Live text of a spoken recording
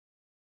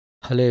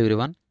Hello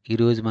everyone.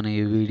 ఈరోజు మనం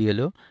ఈ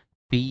వీడియోలో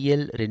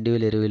పిఎల్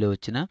 2020లో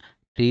వచ్చిన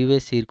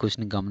ప్రీవియస్ ఇయర్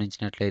క్వశ్చన్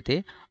గమనించినట్లయితే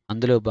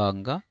అందులో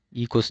భాగంగా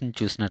ఈ క్వశ్చన్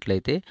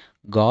చూసినట్లయితే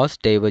gas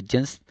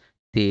divergence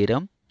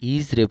theorem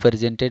is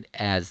represented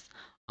as.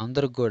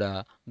 అందరికి కూడా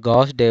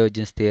గాస్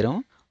డైవర్జెన్స్ థియరం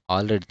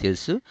ఆల్రెడీ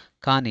తెలుసు,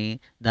 కానీ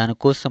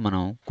దానికోసం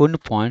మనం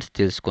కొన్ని పాయింట్స్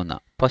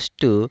తెలుసుకుందాం.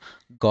 ఫస్ట్,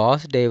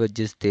 గాస్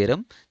డైవర్జెన్స్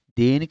థియరం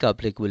దేనికి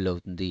అప్లికబుల్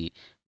అవుతుంది?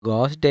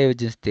 Gas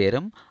divergence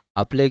theorem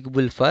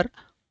applicable for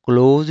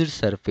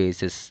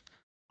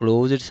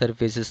closed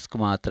సర్ఫేసెస్కి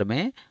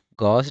మాత్రమే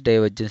గాస్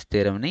డైవర్జెన్స్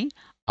థియరంని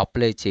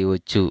అప్లై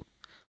చేయవచ్చు.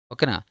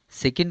 ఓకేనా.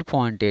 సెకండ్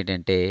పాయింట్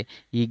ఏంటంటే,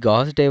 ఈ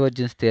గాస్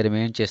డైవర్జెన్స్ థియరం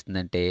ఏం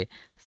చేస్తుందంటే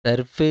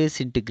సర్ఫేస్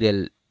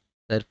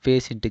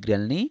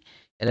ఇంటిగ్రల్ని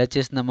ఎలా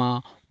చేస్తుందమ్మా?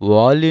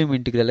 వాల్యూమ్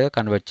ఇంటిగ్రల్గా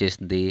కన్వర్ట్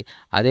చేస్తుంది.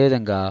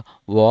 అదేవిధంగా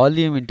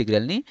వాల్యూమ్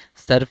ఇంటిగ్రల్ని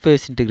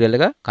సర్ఫేస్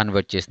ఇంటిగ్రల్గా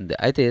కన్వర్ట్ చేస్తుంది.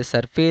 అయితే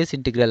సర్ఫేస్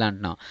ఇంటిగ్రల్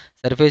అంటున్నాం.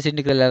 సర్ఫేస్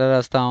ఇంటిగ్రల్ ఎలా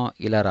రాస్తాం?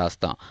 ఇలా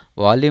రాస్తాం.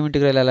 వాల్యూమ్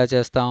ఇంటిగ్రల్ ఎలా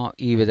చేస్తాం?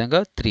 ఈ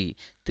విధంగా త్రీ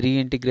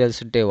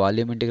ఇంటిగ్రల్స్ ఉంటే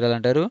వాల్యూమ్ ఇంటిగ్రల్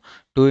అంటారు,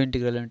 2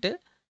 ఇంటిగ్రల్ ఉంటే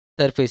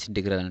సర్ఫేస్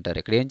ఇంటిగ్రల్ అంటారు.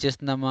 ఇక్కడ ఏం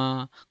చేస్తుందమ్మా?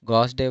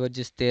 Gas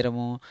divergence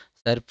థియరము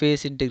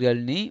surface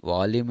ఇంటిగ్రల్ని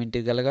volume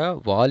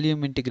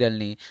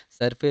ఇంటిగ్రల్ని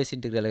surface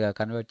ఇంటిగ్రల్గా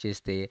convert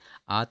చేస్తే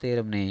ఆ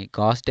థియరంని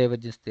గాస్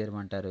డైవర్జెన్స్ థియరం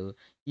అంటారు.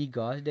 ఈ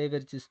గాస్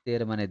డైవర్జెన్స్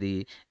థియరం అనేది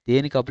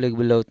దేనికి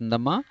అప్లికబుల్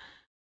అవుతుందమ్మా?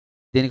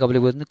 దేనికి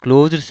అప్లికబుల్ అవుతుంది?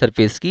 క్లోజ్డ్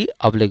సర్ఫేస్కి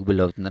అప్లికబుల్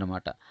అవుతుంది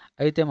అనమాట.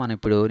 అయితే మనం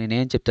ఇప్పుడు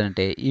నేనేం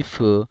చెప్తానంటే, if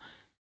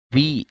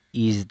we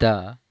is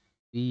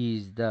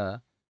the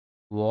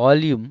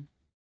volume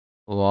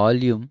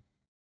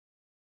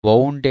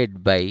bounded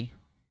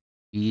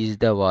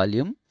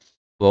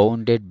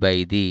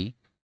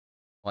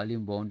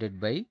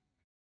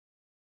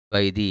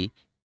by the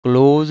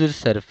closed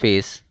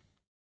surface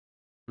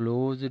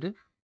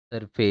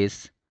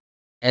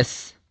S,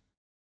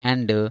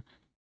 and a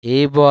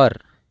bar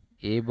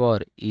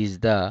is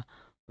the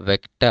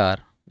vector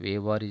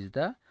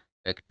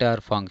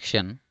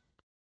function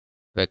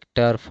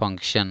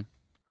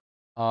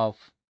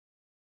of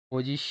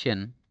position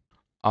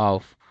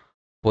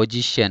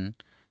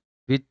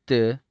with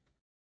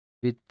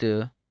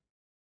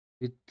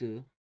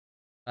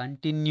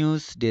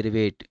continuous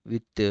derivatives.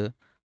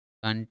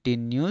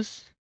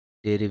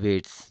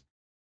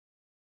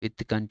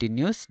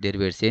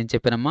 ఏం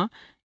చెప్పానమ్మా?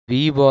 V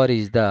bar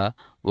is the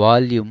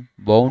volume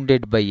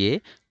bounded by a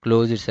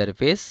closed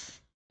surface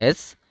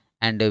S,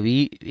 and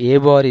A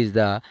bar is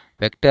the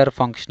vector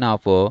function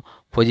of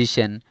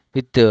position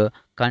with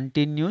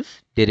continuous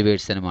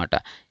డెరివేట్స్ అనమాట.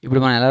 ఇప్పుడు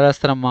మనం ఎలా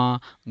రాస్తారమ్మా?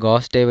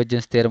 Gas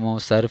divergence థియరము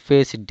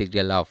surface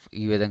integral of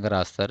ఈ విధంగా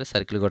రాస్తారు.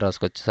 Circle కూడా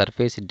రాసుకోవచ్చు.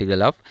 Surface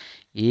integral of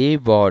A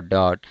bar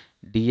dot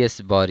DS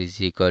bar is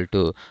equal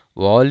to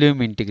volume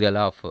integral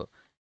of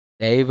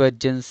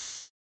divergence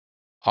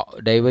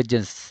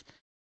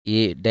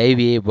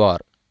dive A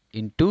bar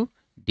into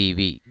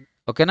డివి.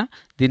 ఓకేనా.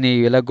 దీన్ని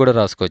ఇలా కూడా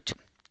రాసుకోవచ్చు.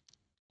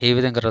 ఏ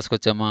విధంగా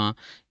రాసుకోవచ్చమ్మా?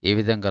 ఏ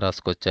విధంగా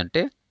రాసుకోవచ్చు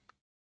అంటే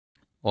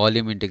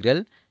వాల్యూమ్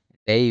ఇంటిగ్రల్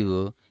డైవ్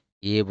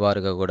ఏ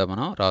బార్గా కూడా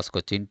మనం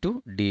రాసుకోవచ్చు ఇంటూ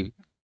డివి.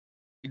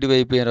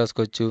 ఇటువైపు ఏం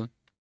రాసుకోవచ్చు?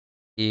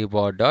 ఏ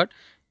బార్ డాట్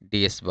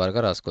డిఎస్ బార్గా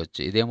రాసుకోవచ్చు.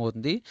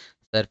 ఇదేమవుతుంది?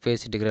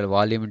 Surface integral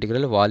volume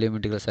integral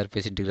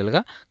surface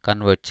ఇంటిగ్రల్గా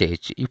convert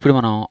చేయొచ్చు. ఇప్పుడు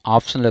మనం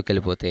ఆప్షన్లోకి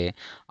వెళ్ళిపోతే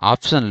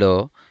ఆప్షన్లో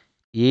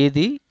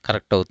ఏది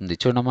కరెక్ట్ అవుతుంది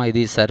చూడమ్మా.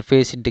 ఇది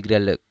సర్ఫేస్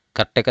ఇంటిగ్రల్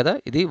కరెక్టే కదా.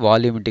 ఇది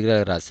వాల్యూమ్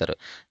ఇంటిగ్రల్ రాస్తారు.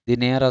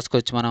 దీన్ని ఏం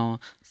రాసుకోవచ్చు మనం?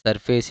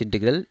 Surface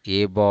integral A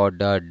bar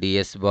dot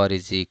DS bar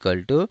is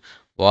equal to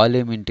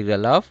volume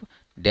integral of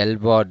del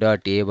bar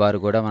dot A bar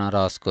కూడా మనం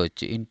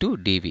రాసుకోవచ్చు ఇంటూ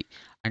డివి.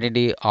 అంటే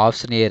ఏంటి?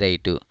 Option A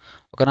right.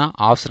 ఓకేనా.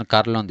 ఆప్షన్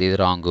కర్రలో ఉంది, ఇది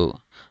రాంగు.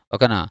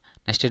 ఓకేనా.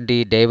 నెక్స్ట్ ఏంటి?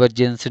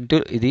 డైవర్జెన్స్ ఇంటూ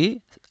ఇది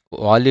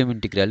వాల్యూమ్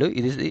ఇంటిగ్రల్,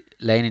 ఇది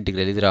లైన్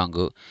ఇంటిగ్రల్, ఇది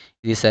రాంగు.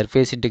 ఇది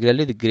సర్ఫేస్ ఇంటిగ్రల్,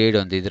 ఇది గ్రేడ్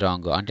ఉంది, ఇది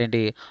రాంగు. అంటే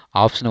ఏంటి?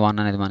 ఆప్షన్ 1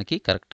 అనేది మనకి కరెక్ట్.